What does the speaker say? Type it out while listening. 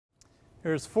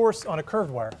Here's force on a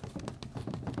curved wire.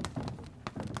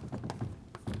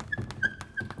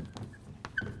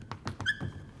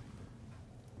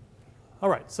 All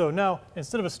right, so now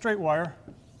instead of a straight wire,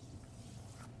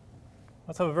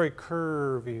 let's have a very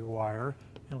curvy wire.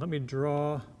 And let me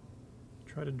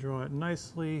try to draw it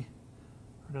nicely.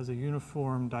 It has a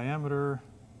uniform diameter.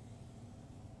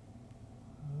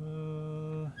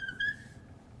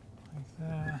 Like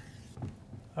that.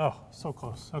 Oh, so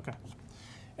close, okay.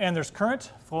 And there's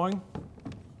current flowing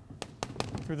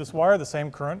through this wire. The same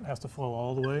current has to flow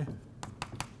all the way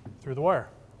through the wire,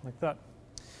 like that.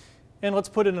 And let's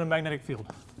put it in a magnetic field.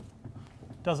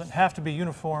 Doesn't have to be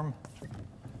uniform,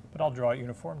 but I'll draw it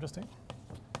uniform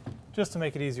just to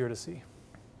make it easier to see.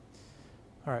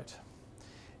 All right.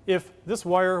 If this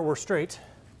wire were straight,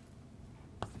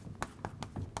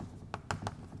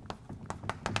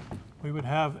 we would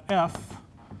have F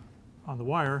on the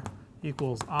wire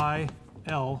equals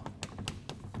IL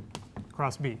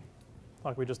cross B,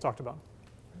 like we just talked about.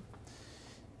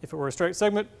 If it were a straight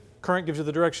segment, current gives you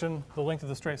the direction, the length of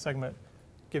the straight segment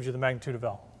gives you the magnitude of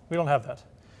L. We don't have that.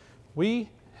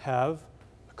 We have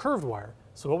a curved wire.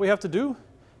 So what we have to do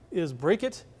is break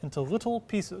it into little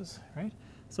pieces, right?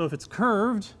 So if it's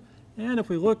curved, and if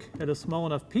we look at a small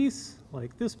enough piece,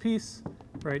 like this piece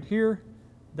right here,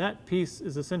 that piece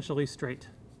is essentially straight.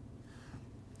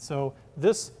 So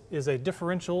this is a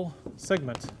differential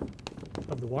segment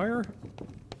of the wire.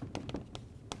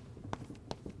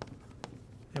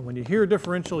 And when you hear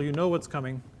differential, you know what's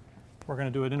coming. We're going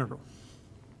to do an integral.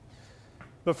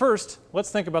 But first, let's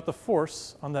think about the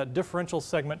force on that differential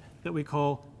segment that we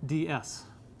call ds.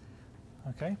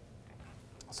 Okay?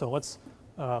 So let's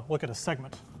look at a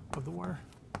segment of the wire.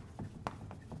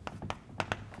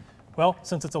 Well,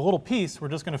 since it's a little piece, we're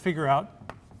just going to figure out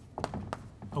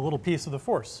a little piece of the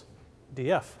force,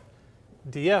 dF.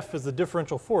 dF is the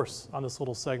differential force on this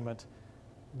little segment,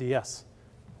 ds.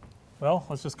 Well,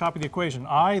 let's just copy the equation.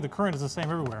 I, the current, is the same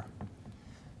everywhere.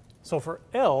 So for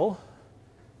L,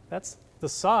 that's the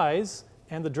size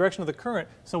and the direction of the current.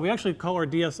 So we actually call our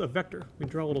ds a vector. We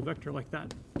draw a little vector like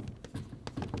that,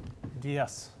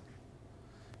 ds.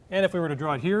 And if we were to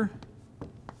draw it here,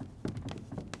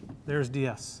 there's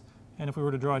ds. And if we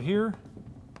were to draw it here,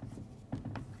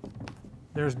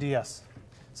 there's ds.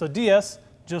 So ds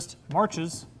just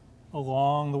marches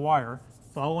along the wire,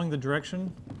 following the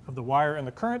direction of the wire and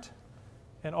the current,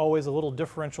 and always a little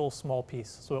differential small piece,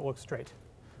 so it looks straight.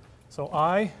 So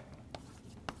I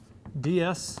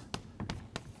ds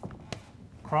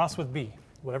cross with B,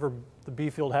 whatever the B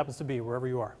field happens to be, wherever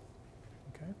you are.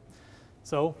 Okay?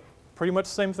 So pretty much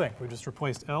the same thing. We just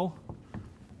replaced L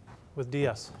with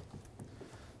ds.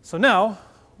 So now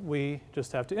we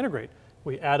just have to integrate.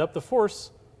 We add up the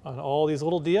force on all these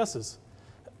little ds's.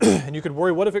 And you could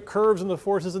worry, what if it curves and the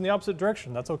force is in the opposite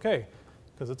direction? That's okay,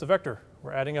 because it's a vector.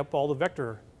 We're adding up all the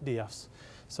vector df's.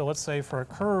 So let's say for a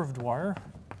curved wire,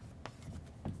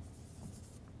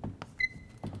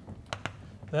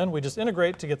 then we just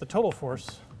integrate to get the total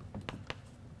force,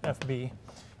 FB,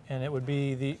 and it would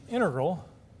be the integral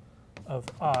of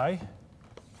I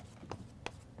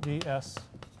ds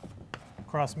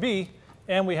cross B,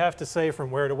 and we have to say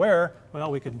from where to where.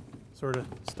 Well, we could sort of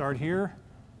start here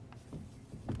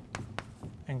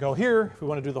and go here. If we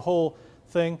want to do the whole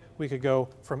thing, we could go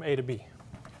from A to B.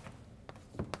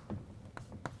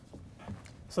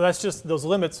 So that's just, those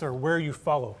limits are where you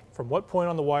follow, from what point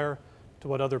on the wire to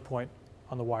what other point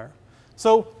on the wire.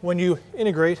 So when you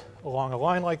integrate along a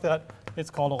line like that, it's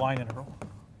called a line integral.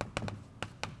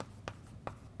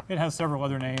 It has several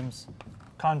other names: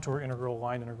 contour integral,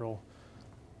 line integral,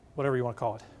 whatever you want to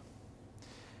call it.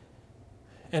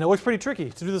 And it looks pretty tricky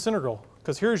to do this integral,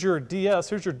 because here's your ds,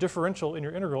 here's your differential in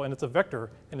your integral, and it's a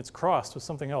vector, and it's crossed with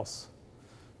something else,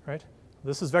 right?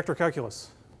 This is vector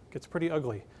calculus. It gets pretty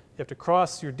ugly. You have to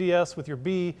cross your ds with your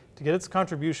b to get its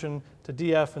contribution to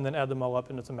df, and then add them all up,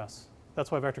 and it's a mess. That's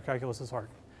why vector calculus is hard.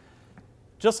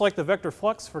 Just like the vector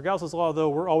flux for Gauss's law, though,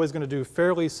 we're always going to do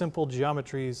fairly simple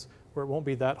geometries where it won't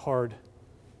be that hard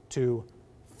to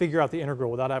figure out the integral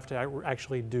without having to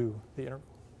actually do the integral.